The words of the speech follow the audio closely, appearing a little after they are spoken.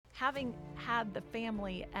having had the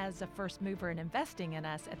family as a first mover and investing in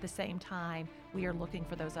us, at the same time, we are looking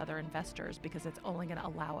for those other investors because it's only going to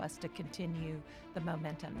allow us to continue the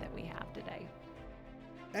momentum that we have today.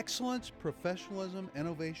 Excellence, professionalism,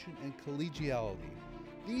 innovation, and collegiality.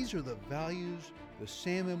 These are the values the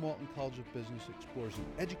Sam M. Walton College of Business explores in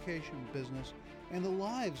education, business, and the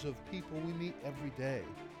lives of people we meet every day.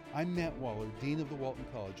 I'm Matt Waller, Dean of the Walton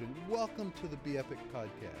College, and welcome to the Be Epic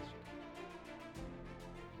podcast.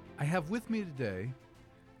 I have with me today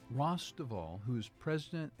Ross DeVol, who is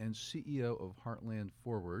President and CEO of Heartland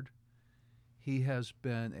Forward. He has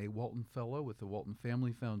been a Walton Fellow with the Walton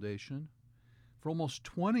Family Foundation. For almost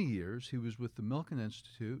 20 years, he was with the Milken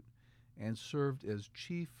Institute and served as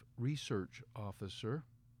Chief Research Officer.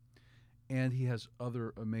 And he has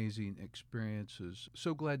other amazing experiences.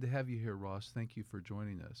 So glad to have you here, Ross. Thank you for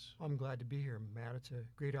joining us. I'm glad to be here, Matt. It's a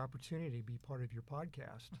great opportunity to be part of your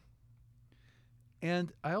podcast.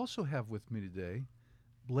 And I also have with me today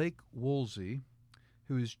Blake Woolsey,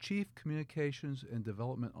 who is Chief Communications and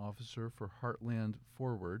Development Officer for Heartland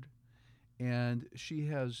Forward. And she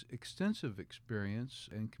has extensive experience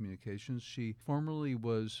in communications. She formerly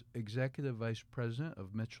was Executive Vice President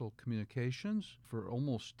of Mitchell Communications for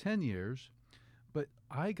almost 10 years. But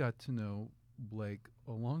I got to know Blake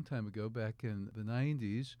a long time ago, back in the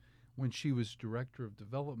 90s, when she was Director of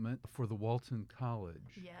Development for the Walton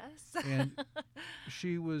College. Yes. And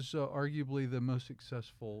she was arguably the most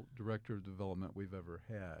successful Director of Development we've ever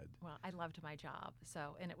had. Well, I loved my job,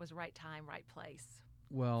 and it was right time, right place.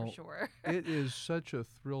 Well, for sure. It is such a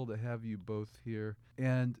thrill to have you both here.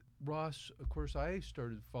 And Ross, of course, I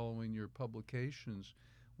started following your publications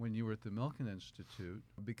when you were at the Milken Institute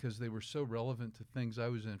because they were so relevant to things I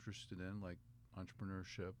was interested in, like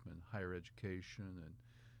entrepreneurship and higher education and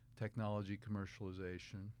technology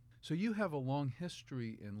commercialization. So you have a long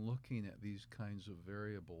history in looking at these kinds of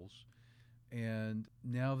variables. And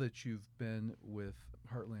now that you've been with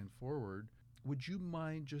Heartland Forward, would you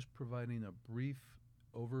mind just providing a brief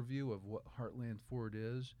overview of what Heartland Forward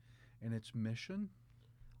is and its mission?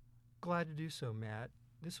 Glad to do so, Matt.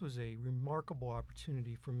 This was a remarkable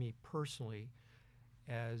opportunity for me personally,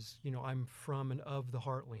 as you know, I'm from and of the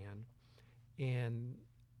Heartland, and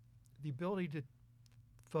the ability to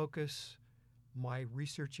focus my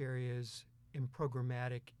research areas in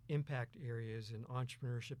programmatic impact areas in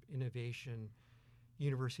entrepreneurship, innovation,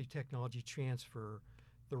 university technology transfer,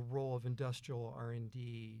 the role of industrial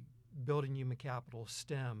R&D, building human capital,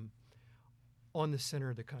 STEM, on the center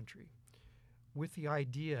of the country. With the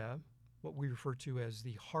idea, what we refer to as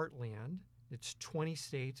the Heartland, it's 20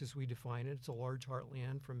 states as we define it. It's a large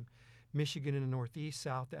heartland from Michigan in the Northeast,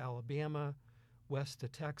 south to Alabama, west to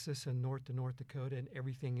Texas, and north to North Dakota, and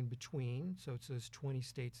everything in between. So it's those 20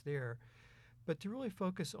 states there. But to really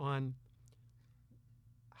focus on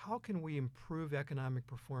how can we improve economic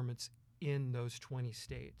performance in those 20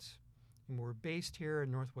 states. And we're based here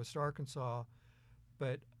in Northwest Arkansas,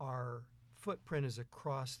 but our footprint is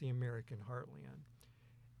across the American Heartland.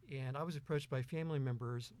 And I was approached by family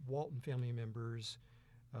members, Walton family members,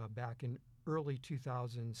 back in early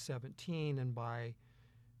 2017, and by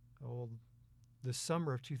the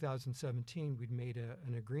summer of 2017, we'd made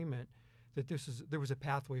an agreement that there was a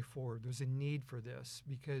pathway forward. There was a need for this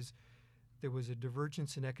because there was a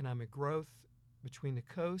divergence in economic growth between the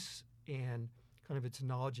coasts and kind of its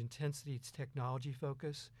knowledge intensity, its technology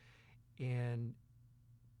focus, and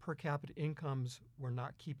per capita incomes were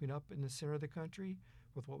not keeping up in the center of the country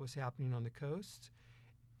with what was happening on the coasts.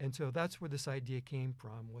 And so that's where this idea came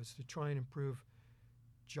from, was to try and improve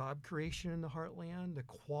job creation in the Heartland, the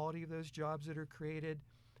quality of those jobs that are created,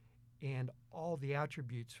 and all the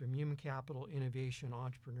attributes from human capital, innovation,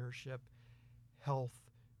 entrepreneurship, health,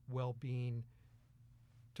 well-being,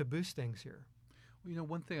 to boost things here. Well, you know,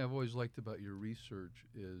 one thing I've always liked about your research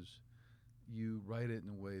is you write it in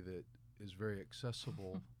a way that is very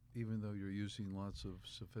accessible, even though you're using lots of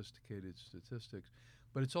sophisticated statistics,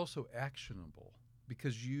 but it's also actionable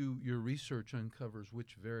because your research uncovers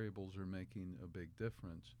which variables are making a big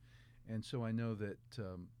difference. And so I know that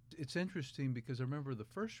it's interesting because I remember the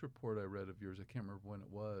first report I read of yours, I can't remember when it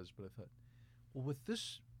was, but I thought, well, with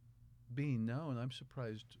this being known, I'm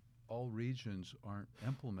surprised all regions aren't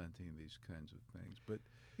implementing these kinds of things. But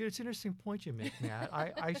it's an interesting point you make, Matt.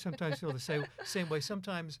 I sometimes feel the same way.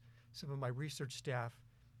 Sometimes some of my research staff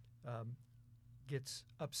gets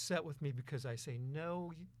upset with me because I say,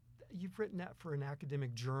 no, you've written that for an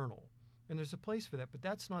academic journal. And there's a place for that, but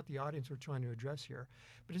that's not the audience we're trying to address here.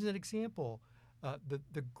 But as an example,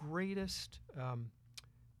 the greatest kind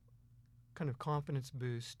of confidence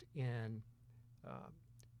boost and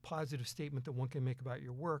positive statement that one can make about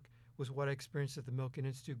your work was what I experienced at the Milken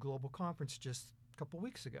Institute Global Conference just a couple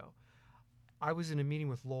weeks ago. I was in a meeting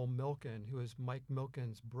with Lowell Milken, who is Mike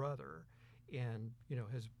Milken's brother, and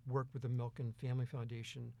has worked with the Milken Family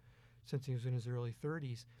Foundation since he was in his early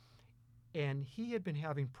 30s. And he had been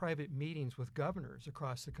having private meetings with governors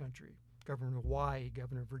across the country. Governor of Hawaii,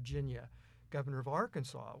 Governor of Virginia, Governor of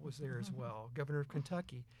Arkansas was there as well, Governor of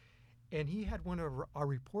Kentucky. And he had one of our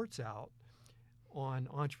reports out on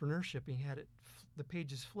entrepreneurship. He had the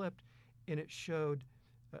pages flipped, and it showed,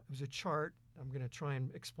 it was a chart. I'm going to try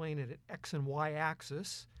and explain it at X and Y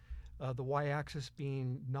axis. The Y axis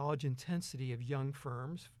being knowledge intensity of young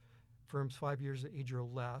firms 5 years of age or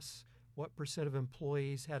less, what percent of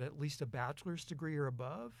employees had at least a bachelor's degree or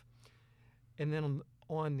above, and then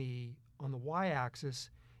on the Y axis,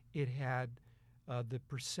 it had the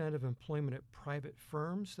percent of employment at private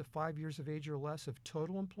firms, the 5 years of age or less of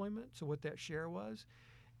total employment, so what that share was.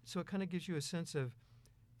 So it kind of gives you a sense of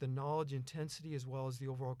the knowledge intensity as well as the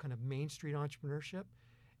overall kind of Main Street entrepreneurship.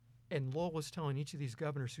 And Lowell was telling each of these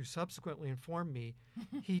governors, who subsequently informed me,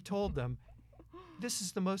 he told them, this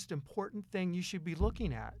is the most important thing you should be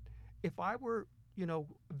looking at. If I were,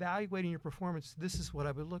 evaluating your performance, this is what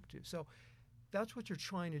I would look to. So that's what you're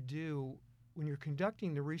trying to do when you're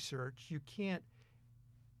conducting the research. You can't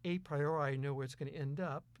a priori know where it's going to end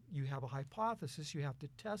up. You have a hypothesis, you have to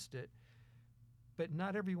test it. But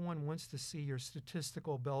not everyone wants to see your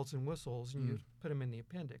statistical bells and whistles, and you put them in the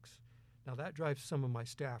appendix. Now, that drives some of my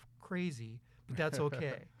staff crazy, but that's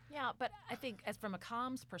okay. Yeah, but I think as from a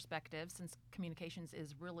comms perspective, since communications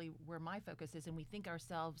is really where my focus is, and we think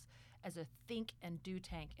ourselves as a think and do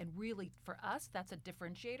tank, and really for us, that's a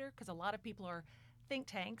differentiator, because a lot of people are think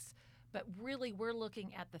tanks, but really we're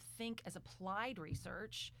looking at the think as applied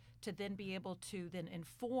research to then be able to then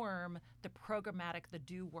inform the programmatic, the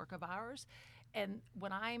do work of ours. And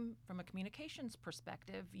when I'm from a communications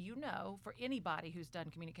perspective, for anybody who's done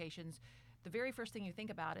communications, the very first thing you think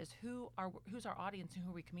about is who's our audience and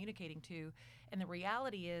who are we communicating to. And the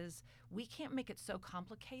reality is we can't make it so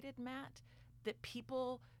complicated, Matt, that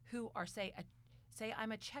people who are, say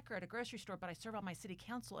I'm a checker at a grocery store, but I serve on my city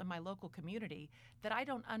council in my local community, that I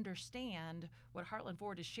don't understand what Heartland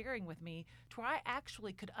Forward is sharing with me, to where I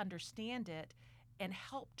actually could understand it and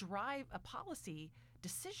help drive a policy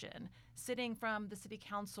decision sitting from the city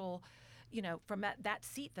council, from that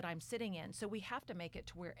seat that I'm sitting in. So we have to make it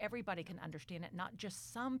to where everybody can understand it, not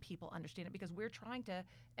just some people understand it, because we're trying to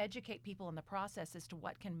educate people in the process as to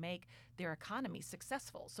what can make their economy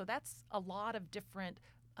successful. So that's a lot of different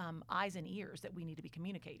eyes and ears that we need to be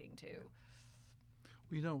communicating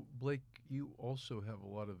to. Well, Blake, you also have a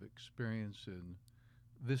lot of experience in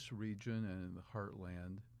this region and in the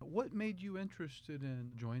Heartland. What made you interested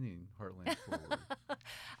in joining Heartland Forward?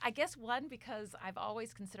 I guess one, because I've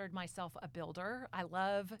always considered myself a builder. I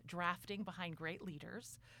love drafting behind great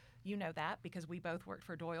leaders. You know that because we both worked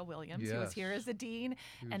for Doyle Williams. Yes. He was here as a dean,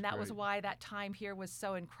 and that was great. why that time here was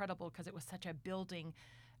so incredible, because it was such a building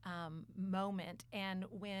moment. And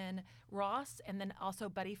when Ross and then also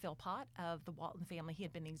Buddy Philpott of the Walton family, he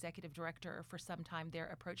had been the executive director for some time there,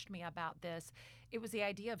 approached me about this, it was the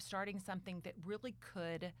idea of starting something that really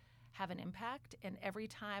could have an impact. And every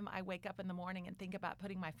time I wake up in the morning and think about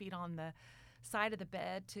putting my feet on the side of the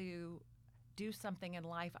bed to do something in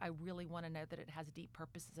life, I really want to know that it has deep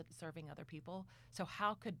purposes of serving other people. So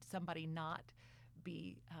how could somebody not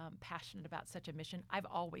be passionate about such a mission? I've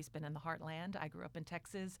always been in the Heartland. I grew up in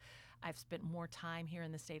Texas. I've spent more time here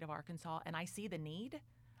in the state of Arkansas, and I see the need.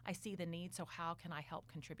 So how can I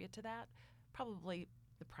help contribute to that? Probably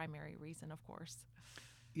the primary reason, of course.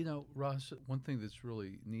 Ross, one thing that's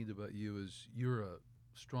really neat about you is you're a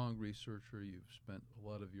strong researcher. You've spent a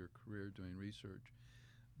lot of your career doing research,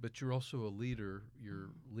 but you're also a leader.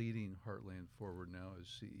 You're leading Heartland Forward now as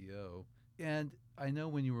CEO. And I know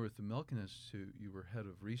when you were at the Milken Institute, you were head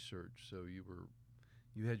of research, so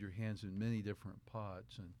you had your hands in many different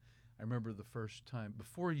pots. And I remember the first time,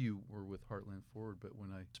 before you were with Heartland Forward, but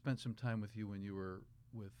when I spent some time with you when you were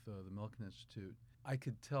with the Milken Institute, I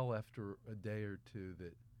could tell after a day or two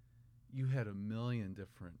that you had a million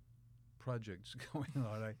different projects going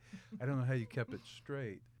on. I don't know how you kept it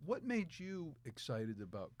straight. What made you excited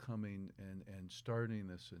about coming and starting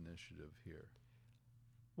this initiative here?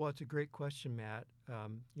 Well, it's a great question, Matt.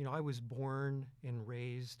 I was born and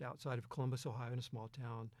raised outside of Columbus, Ohio, in a small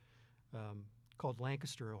town called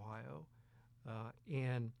Lancaster, Ohio.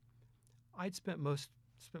 And I'd spent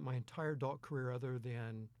my entire adult career, other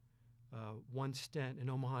than one stint in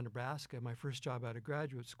Omaha, Nebraska, my first job out of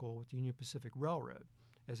graduate school with the Union Pacific Railroad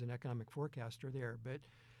as an economic forecaster there. But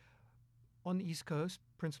on the East Coast,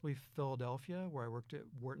 principally Philadelphia, where I worked at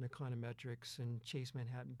Wharton Econometrics and Chase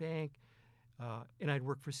Manhattan Bank. And I'd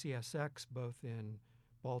worked for CSX both in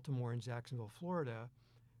Baltimore and Jacksonville, Florida.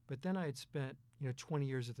 But then I had spent 20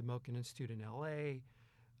 years at the Milken Institute in LA,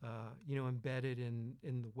 embedded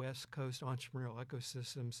in the West Coast entrepreneurial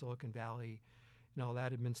ecosystem, Silicon Valley, and all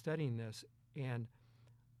that. Had been studying this. And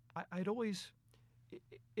I'd always,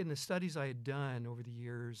 in the studies I had done over the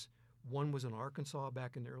years, one was in Arkansas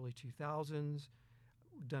back in the early 2000s,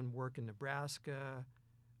 done work in Nebraska,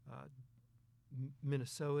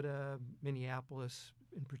 Minnesota, Minneapolis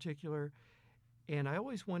in particular. And I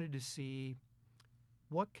always wanted to see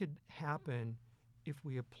what could happen if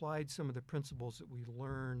we applied some of the principles that we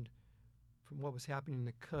learned from what was happening in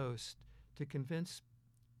the coast to convince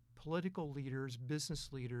political leaders, business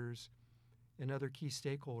leaders, and other key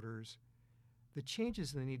stakeholders the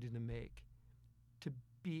changes they needed to make to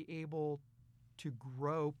be able to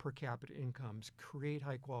grow per capita incomes, create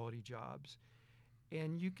high-quality jobs.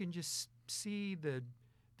 And you can just see the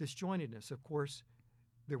disjointedness. Of course,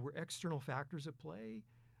 there were external factors at play.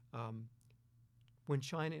 When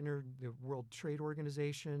China entered the World Trade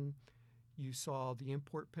Organization, you saw the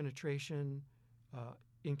import penetration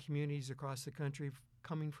in communities across the country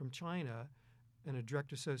coming from China and a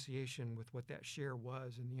direct association with what that share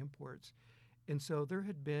was in the imports. And so there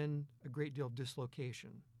had been a great deal of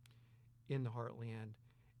dislocation in the Heartland.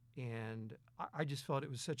 And I just felt it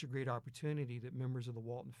was such a great opportunity that members of the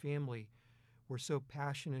Walton family were so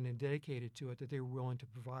passionate and dedicated to it that they were willing to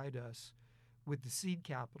provide us with the seed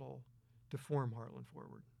capital to form Heartland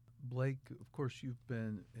Forward. Blake, of course, you've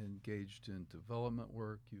been engaged in development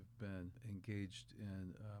work. You've been engaged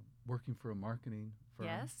in working for a marketing firm,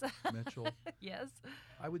 Yes. Mitchell. Yes.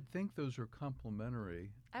 I would think those are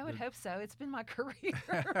complementary. I would hope so. It's been my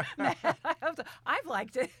career. Matt, I hope so. I've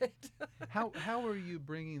liked it. How are you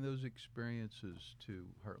bringing those experiences to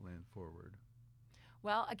Heartland Forward?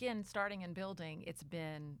 Well, again, starting and building, it's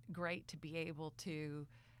been great to be able to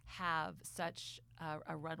have such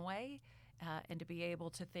a runway and to be able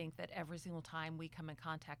to think that every single time we come in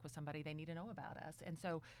contact with somebody, they need to know about us. And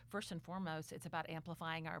so first and foremost, it's about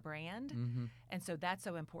amplifying our brand. Mm-hmm. And so that's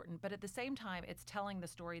so important. But at the same time, it's telling the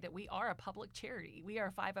story that we are a public charity. We are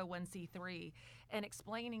a 501c3, and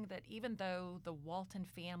explaining that even though the Walton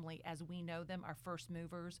family, as we know them, are first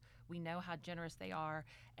movers, we know how generous they are,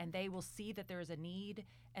 and they will see that there is a need,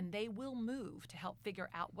 and they will move to help figure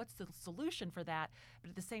out what's the solution for that. But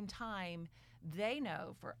at the same time, they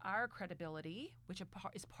know for our credibility, which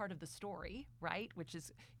is part of the story, right?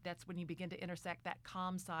 That's when you begin to intersect that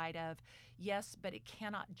calm side of, yes, but it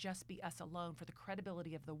cannot just be us alone, for the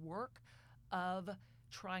credibility of the work of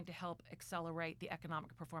trying to help accelerate the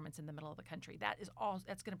economic performance in the middle of the country.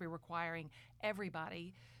 That's going to be requiring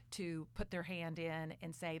everybody to put their hand in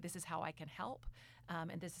and say, this is how I can help,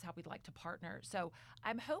 and this is how we'd like to partner. So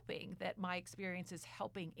I'm hoping that my experience is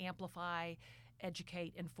helping amplify,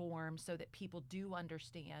 educate, inform, so that people do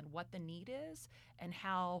understand what the need is and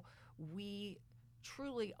how we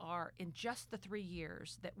truly are, in just the 3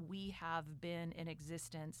 years that we have been in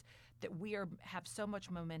existence, that we have so much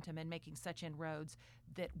momentum and making such inroads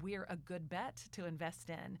that we're a good bet to invest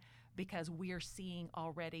in, because we're seeing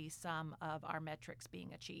already some of our metrics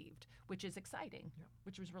being achieved, which is exciting,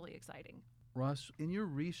 which was really exciting. Ross, in your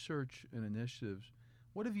research and initiatives,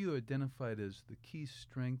 what have you identified as the key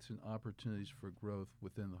strengths and opportunities for growth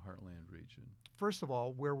within the Heartland region? First of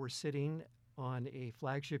all, where we're sitting on a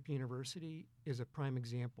flagship university is a prime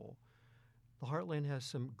example. The Heartland has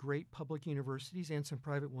some great public universities and some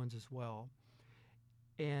private ones as well.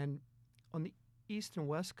 And on the East and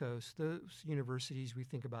West Coast, those universities, we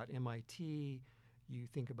think about MIT, you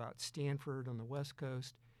think about Stanford on the West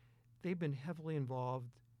Coast, they've been heavily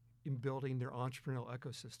involved in building their entrepreneurial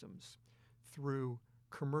ecosystems through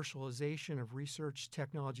commercialization of research,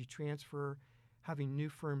 technology transfer, having new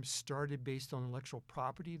firms started based on intellectual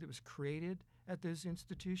property that was created at those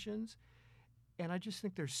institutions. And I just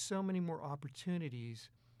think there's so many more opportunities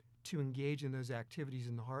to engage in those activities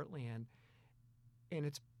in the Heartland. And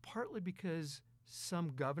it's partly because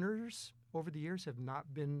some governors over the years have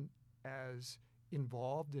not been as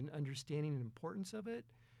involved in understanding the importance of it.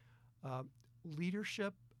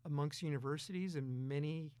 Leadership amongst universities in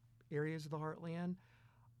many areas of the Heartland,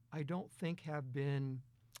 I don't think have been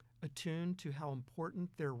attuned to how important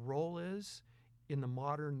their role is in the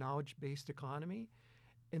modern knowledge-based economy.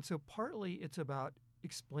 And so partly it's about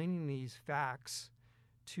explaining these facts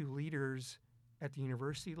to leaders at the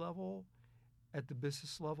university level, at the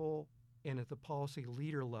business level, and at the policy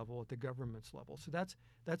leader level, at the government's level. So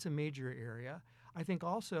that's a major area. I think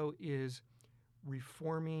also is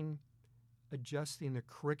reforming adjusting the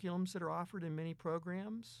curriculums that are offered in many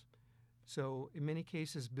programs. So in many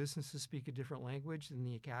cases, businesses speak a different language than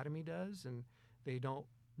the academy does, and they don't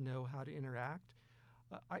know how to interact.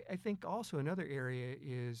 I think also another area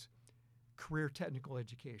is career technical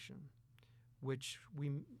education, which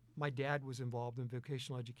my dad was involved in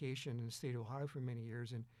vocational education in the state of Ohio for many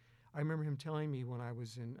years, and I remember him telling me when I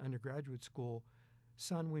was in undergraduate school,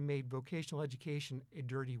 son, we made vocational education a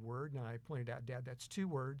dirty word. And I pointed out, Dad, that's 2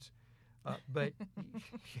 words. But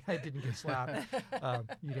I didn't get slapped.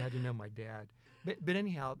 You had to know my dad. But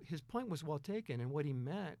anyhow, his point was well taken. And what he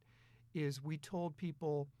meant is we told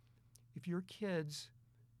people, if your kids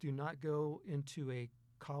do not go into a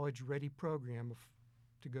college-ready program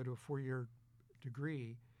to go to a 4-year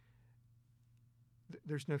degree,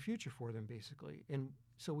 there's no future for them, basically. And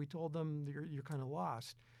so we told them you're kind of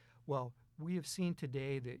lost. Well, we have seen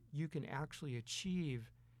today that you can actually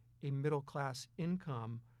achieve a middle-class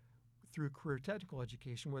income through career technical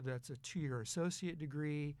education, whether that's a 2-year associate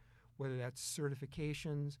degree, whether that's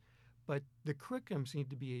certifications. But the curriculums need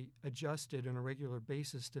to be adjusted on a regular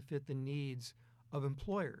basis to fit the needs of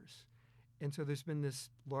employers. And so there's been this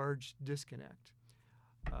large disconnect.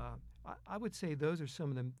 I would say those are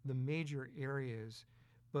some of the major areas,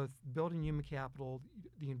 both building human capital,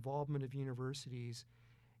 the involvement of universities,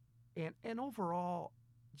 and overall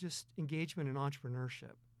just engagement in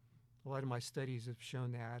entrepreneurship. A lot of my studies have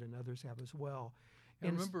shown that, and others have as well. I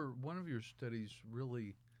remember one of your studies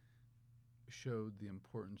really showed the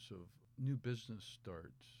importance of new business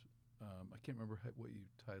starts. I can't remember what you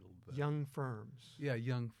titled that. Young firms. Yeah,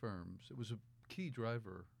 young firms. It was a key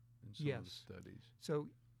driver in some of the studies. So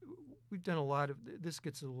we've done a lot of, this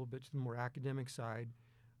gets a little bit to the more academic side,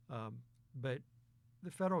 but the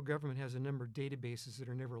federal government has a number of databases that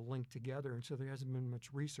are never linked together, and so there hasn't been much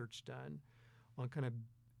research done on kind of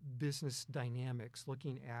business dynamics,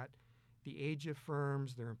 looking at the age of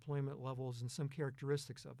firms, their employment levels, and some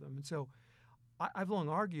characteristics of them. And so I've long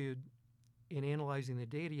argued in analyzing the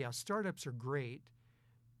data, yeah, startups are great,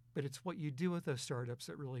 but it's what you do with those startups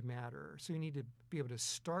that really matter. So you need to be able to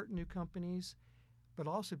start new companies, but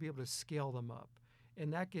also be able to scale them up.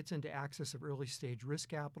 And that gets into access of early stage risk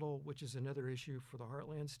capital, which is another issue for the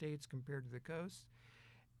heartland states compared to the coast.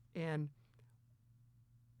 And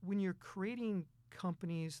when you're creating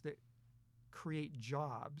companies that create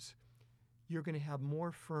jobs, you're going to have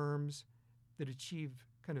more firms that achieve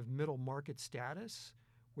kind of middle market status,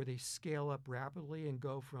 where they scale up rapidly and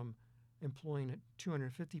go from employing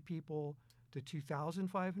 250 people to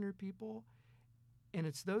 2,500 people. And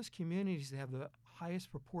it's those communities that have the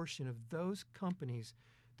highest proportion of those companies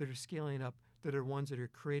that are scaling up that are ones that are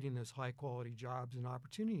creating those high quality jobs and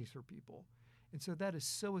opportunities for people. And so that is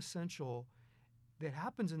so essential. That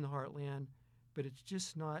happens in the heartland, but it's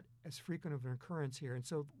just not as frequent of an occurrence here. And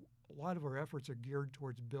so a lot of our efforts are geared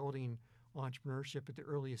towards building entrepreneurship at the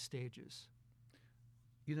earliest stages.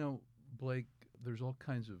 You know, Blake, there's all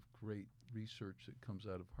kinds of great research that comes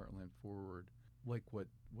out of Heartland Forward, like what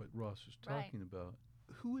Ross is talking about.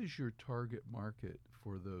 Who is your target market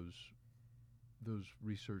for those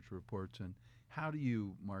research reports, and how do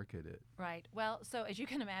you market it? Right. Well, so as you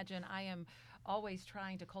can imagine, I am always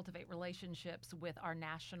trying to cultivate relationships with our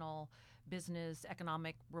national business,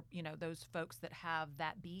 economic, those folks that have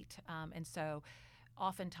that beat. And so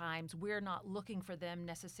oftentimes we're not looking for them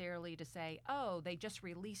necessarily to say, oh, they just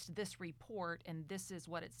released this report and this is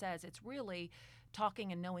what it says. It's really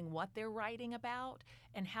talking and knowing what they're writing about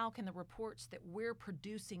and how can the reports that we're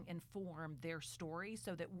producing inform their story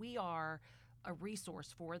so that we are a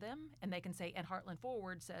resource for them, and they can say, and Heartland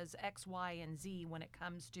Forward says X, Y, and Z when it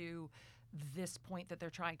comes to this point that they're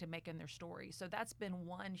trying to make in their story. So that's been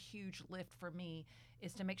one huge lift for me,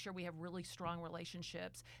 is to make sure we have really strong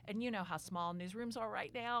relationships. And you know how small newsrooms are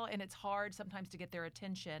right now, and it's hard sometimes to get their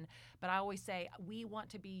attention. But I always say, we want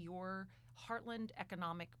to be your Heartland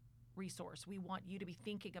economic resource. We want you to be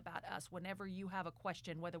thinking about us whenever you have a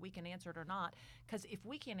question, whether we can answer it or not. Because if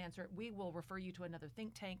we can't answer it, we will refer you to another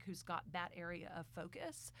think tank who's got that area of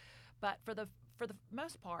focus. But for the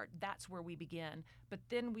most part, that's where we begin. But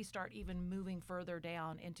then we start even moving further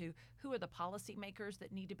down into who are the policymakers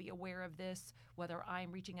that need to be aware of this, whether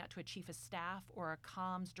I'm reaching out to a chief of staff or a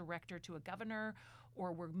comms director to a governor,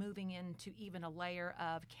 or we're moving into even a layer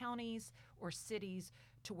of counties or cities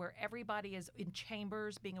to where everybody is in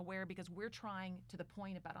chambers being aware, because we're trying, to the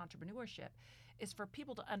point about entrepreneurship, is for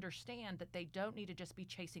people to understand that they don't need to just be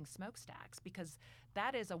chasing smokestacks, because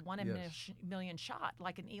that is a one in a million shot,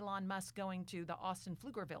 like an Elon Musk going to the Austin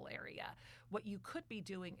Pflugerville area. what you could be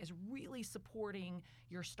doing is really supporting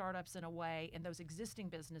your startups in a way and those existing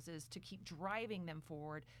businesses to keep driving them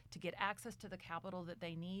forward, to get access to the capital that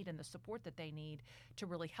they need and the support that they need to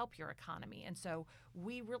really help your economy. And so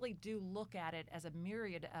we really do look at it as a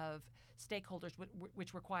myriad of stakeholders,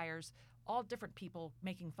 which requires all different people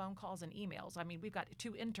making phone calls and emails. I mean, we've got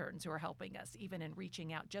 2 interns who are helping us even in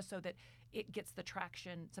reaching out just so that it gets the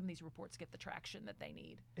traction, some of these reports get the traction that they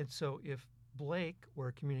need. And so if Blake or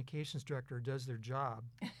a communications director does their job,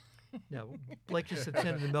 now Blake just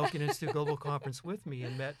attended the Milken Institute Global Conference with me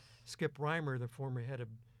and met Skip Reimer, the former head of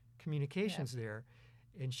communications there,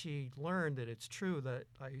 and she learned that it's true that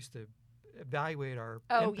I used to evaluate our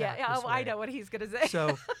impact this way. I know what he's going to say.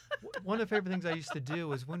 So one of the favorite things I used to do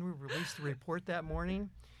was when we released the report that morning,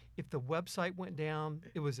 if the website went down,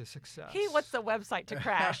 it was a success. He wants the website to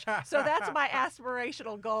crash. So that's my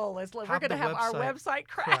aspirational goal is we're going to have our website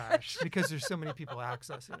crash. Because there's so many people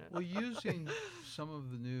accessing it. Well, using some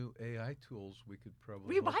of the new AI tools, we could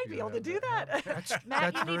probably We might be able to do that.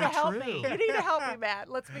 Matt, That's you need very to help true. me. You need to help me, Matt.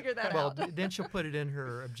 Let's figure that Well, out. then she'll put it in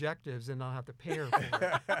her objectives and I'll have to pay her for it.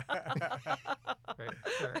 Right.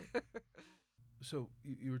 Sorry. So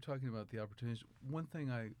you were talking about the opportunities. One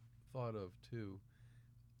thing I thought of, too,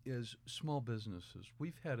 is small businesses.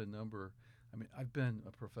 We've had a number. I mean, I've been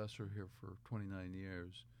a professor here for 29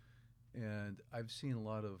 years, and I've seen a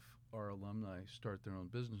lot of our alumni start their own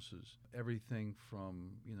businesses. Everything from,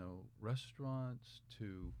 restaurants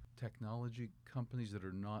to technology companies that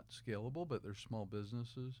are not scalable, but they're small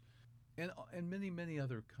businesses, and many, many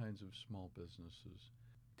other kinds of small businesses.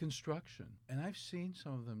 Construction. And I've seen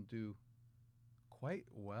some of them do quite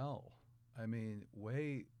well. I mean,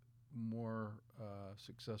 way more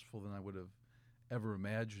successful than I would have ever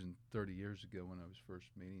imagined 30 years ago when I was first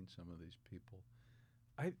meeting some of these people.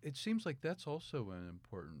 It seems like that's also an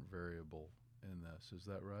important variable in this. Is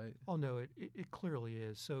that right? Oh, no, it clearly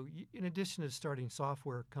is. So in addition to starting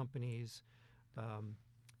software companies,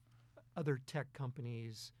 other tech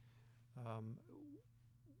companies,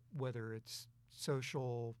 whether it's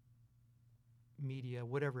social media,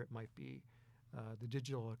 whatever it might be, the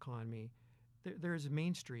digital economy, there's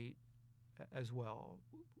Main Street as well.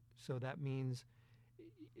 So that means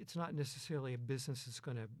it's not necessarily a business that's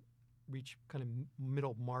going to reach kind of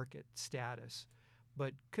middle market status,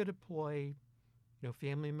 but could employ,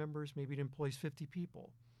 family members. Maybe it employs 50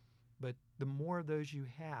 people. But the more of those you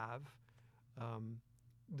have,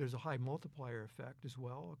 there's a high multiplier effect as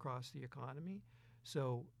well across the economy.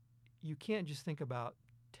 So you can't just think about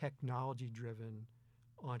technology-driven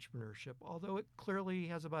entrepreneurship, although it clearly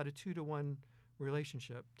has about a 2-to-1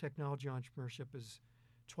 relationship. Technology entrepreneurship is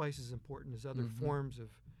twice as important as other forms of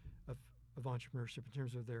entrepreneurship in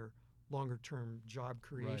terms of their longer-term job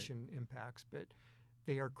creation impacts, but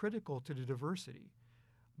they are critical to the diversity.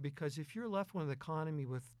 Because if you're left with an economy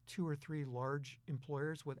with 2 or 3 large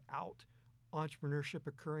employers without entrepreneurship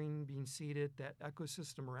occurring, being seeded, that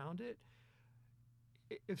ecosystem around it,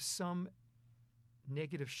 if some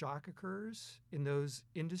negative shock occurs in those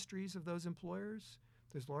industries of those employers,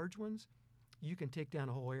 those large ones, you can take down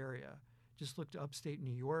a whole area. Just look to upstate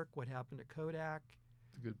New York, what happened to Kodak.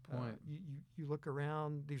 That's a good point. You look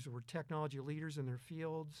around, these were technology leaders in their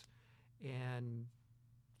fields, and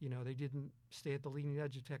they didn't stay at the leading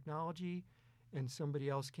edge of technology, and somebody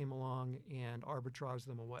else came along and arbitraged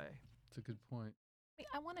them away. That's a good point.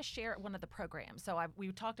 I want to share one of the programs. So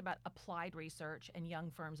we talked about applied research and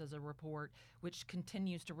young firms as a report, which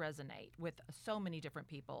continues to resonate with so many different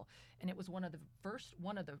people. And it was one of the first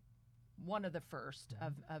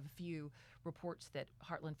of a few reports that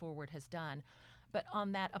Heartland Forward has done. But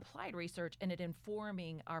on that applied research and it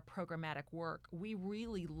informing our programmatic work, we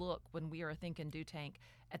really look, when we are a think and do tank,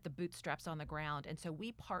 at the bootstraps on the ground. And so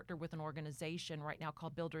we partner with an organization right now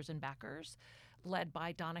called Builders and Backers, led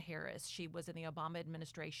by Donna Harris. She was in the Obama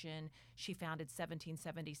administration. She founded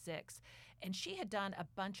 1776. And she had done a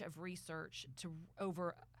bunch of research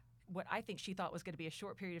over what I think she thought was going to be a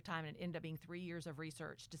short period of time, and it ended up being 3 years of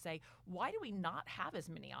research to say, why do we not have as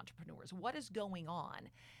many entrepreneurs? What is going on?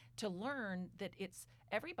 To learn that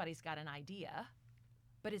everybody's got an idea,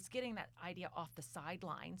 but it's getting that idea off the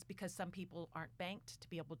sidelines because some people aren't banked to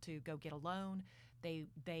be able to go get a loan.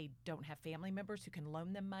 They don't have family members who can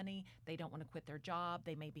loan them money. They don't want to quit their job.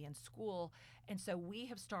 They may be in school. And so we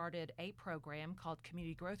have started a program called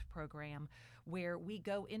Community Growth Program where we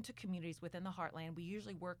go into communities within the Heartland. We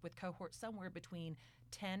usually work with cohorts somewhere between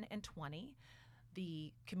 10 and 20.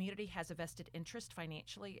 The community has a vested interest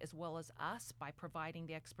financially as well as us by providing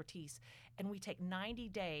the expertise. And we take 90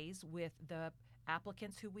 days with the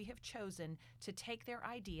applicants who we have chosen to take their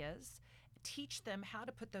ideas, teach them how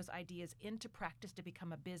to put those ideas into practice to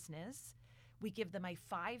become a business, We give them a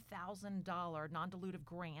 $5,000 non-dilutive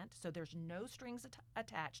grant, so there's no strings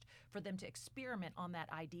attached for them to experiment on that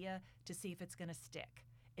idea to see if it's going to stick.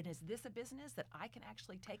 And is this a business that I can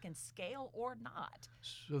actually take and scale or not?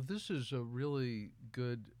 So this is a really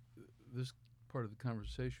good, this part of the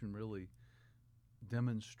conversation really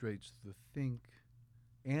demonstrates the think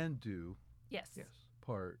and do Yes.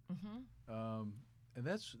 part. And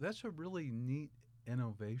that's a really neat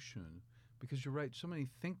innovation, because you're right, so many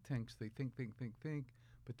think tanks, they think,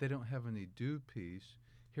 but they don't have any do piece.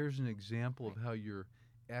 Here's an example of how you're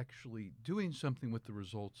actually doing something with the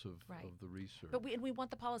results of the research. But we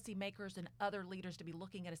want the policymakers and other leaders to be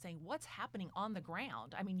looking at it saying, what's happening on the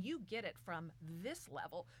ground? I mean, you get it from this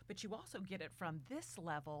level, but you also get it from this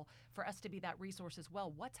level for us to be that resource as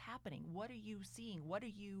well. What's happening? What are you seeing? What are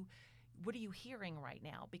you hearing right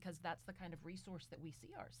now? Because that's the kind of resource that we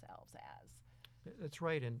see ourselves as. That's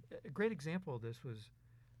right. And a great example of this was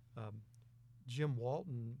Jim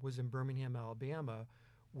Walton was in Birmingham, Alabama,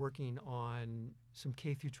 working on some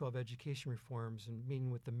K through 12 education reforms and meeting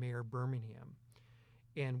with the mayor of Birmingham.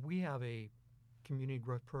 And we have a community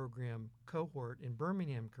growth program cohort in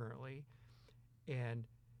Birmingham currently. And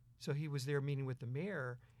so he was there meeting with the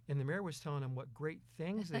mayor, and the mayor was telling him what great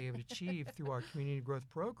things they have achieved through our community growth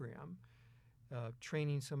program,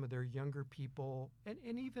 training some of their younger people and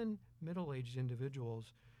even middle-aged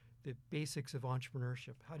individuals, the basics of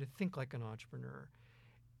entrepreneurship, how to think like an entrepreneur,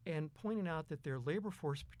 and pointing out that their labor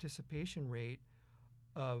force participation rate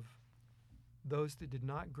of those that did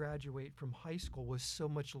not graduate from high school was so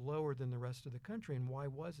much lower than the rest of the country. And why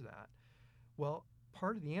was that? Well,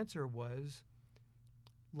 part of the answer was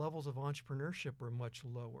levels of entrepreneurship were much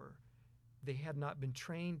lower. They had not been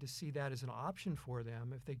trained to see that as an option for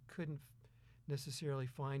them if they couldn't necessarily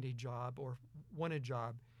find a job or want a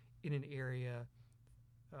job in an area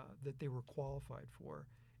that they were qualified for.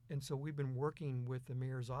 And so we've been working with the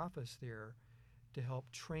mayor's office there to help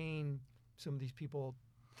train some of these people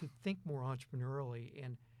to think more entrepreneurially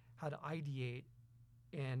and how to ideate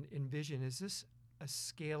and envision, is this a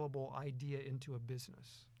scalable idea into a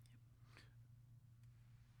business?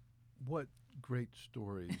 What great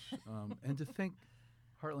stories. And to think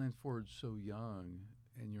Heartland Forward's so young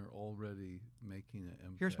and you're already making an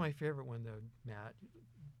impact. Here's my favorite one, though, Matt.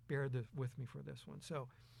 Bear with me for this one. So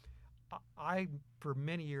I, for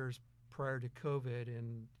many years prior to COVID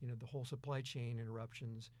and the whole supply chain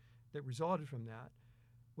interruptions that resulted from that,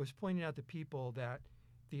 was pointing out to people that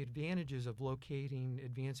the advantages of locating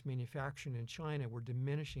advanced manufacturing in China were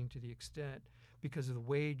diminishing to the extent because of the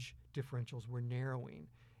wage differentials were narrowing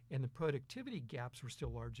and the productivity gaps were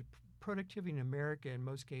still large. Productivity in America, in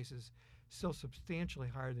most cases, still substantially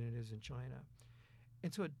higher than it is in China.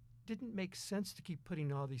 And so it didn't make sense to keep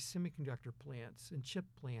putting all these semiconductor plants and chip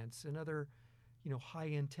plants and other,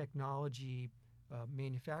 high-end technology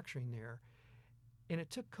manufacturing there. And it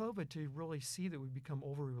took COVID to really see that we've become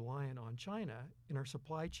over-reliant on China in our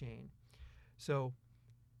supply chain. So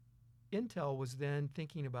Intel was then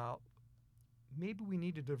thinking about maybe we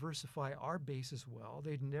need to diversify our base as well.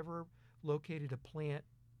 They'd never located a plant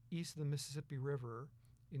east of the Mississippi River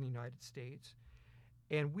in the United States.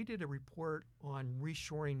 And we did a report on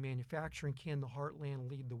reshoring manufacturing, Can the Heartland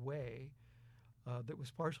Lead the Way, that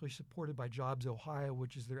was partially supported by Jobs Ohio,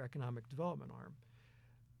 which is their economic development arm.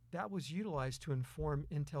 That was utilized to inform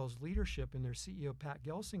Intel's leadership and their CEO, Pat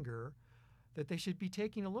Gelsinger, that they should be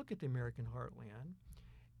taking a look at the American Heartland.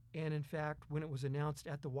 And in fact, when it was announced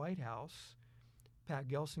at the White House, Pat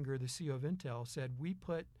Gelsinger, the CEO of Intel, said, we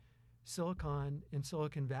put silicon in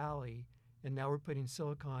Silicon Valley, and now we're putting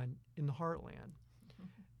silicon in the Heartland.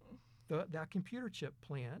 That computer chip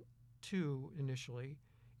plant, too, initially,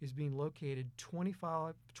 is being located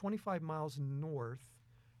 25 miles north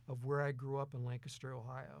of where I grew up in Lancaster,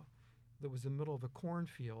 Ohio. That was the middle of a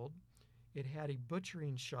cornfield. It had a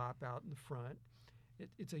butchering shop out in the front.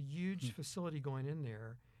 It's a huge facility going in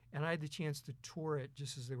there, and I had the chance to tour it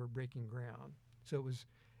just as they were breaking ground. So it was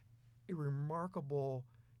a remarkable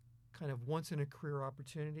kind of once-in-a-career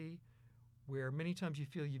opportunity where many times you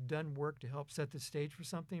feel you've done work to help set the stage for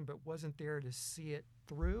something but wasn't there to see it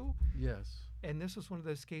through. Yes. And this was one of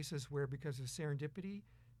those cases where, because of serendipity,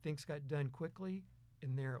 things got done quickly,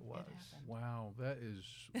 and there it was. Wow, that is,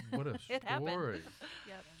 what a It happened. story.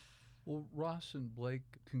 Yep. Well, Ross and Blake,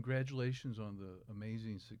 congratulations on the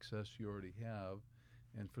amazing success you already have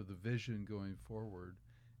and for the vision going forward.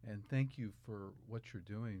 And thank you for what you're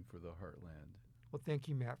doing for the Heartland. Well, thank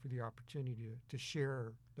you, Matt, for the opportunity to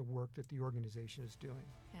share the work that the organization is doing.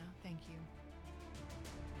 Yeah, thank you.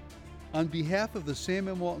 On behalf of the Sam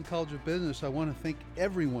M. Walton College of Business, I want to thank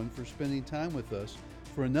everyone for spending time with us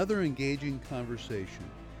for another engaging conversation.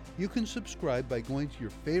 You can subscribe by going to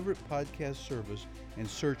your favorite podcast service and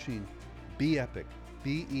searching Be Epic,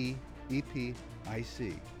 Beepic.